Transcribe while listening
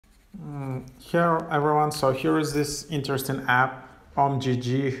Here everyone, so here is this interesting app,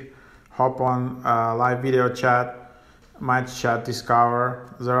 OMGG. Hop on live video chat, match chat,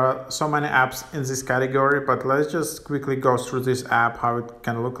 discover. There are so many apps in this category, but let's just quickly go through this app, how it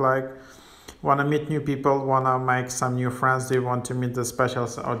can look like. Want to meet new people, want to make some new friends, do you want to meet the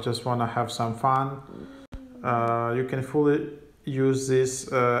specials or just want to have some fun? You can fully use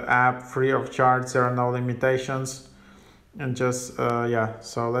this app free of charge, there are no limitations. And just yeah,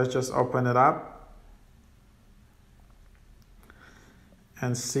 so let's just open it up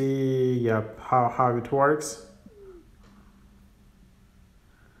and see, yep, how it works.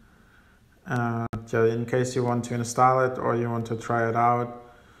 In case you want to install it or you want to try it out.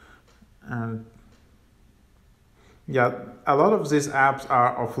 And yeah, a lot of these apps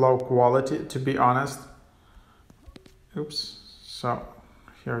are of low quality, to be honest. Oops. So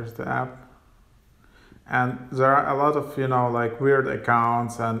here's the app. And there are a lot of, like weird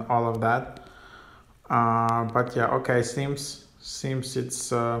accounts and all of that. But yeah, okay, seems it's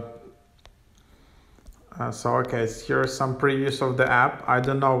so okay, here's some previews of the app. I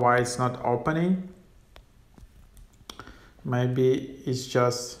don't know why it's not opening. Maybe it's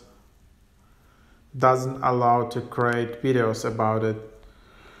just doesn't allow to create videos about it.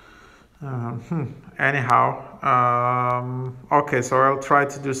 Anyhow, okay, so I'll try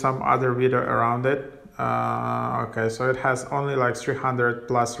to do some other video around it. Okay, so it has only like 300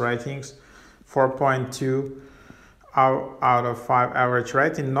 plus ratings, 4.2 out of 5 average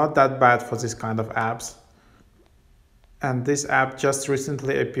rating, not that bad for this kind of apps. And this app just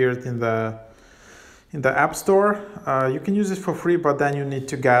recently appeared in the App Store. You can use it for free, but then you need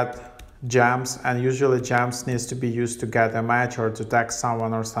to get gems, and usually gems needs to be used to get a match or to text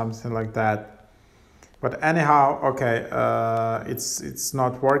someone or something like that. But anyhow, okay, it's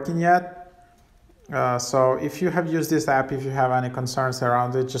not working yet. So if you have used this app, if you have any concerns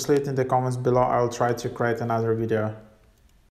around it, just leave it in the comments below. I'll try to create another video.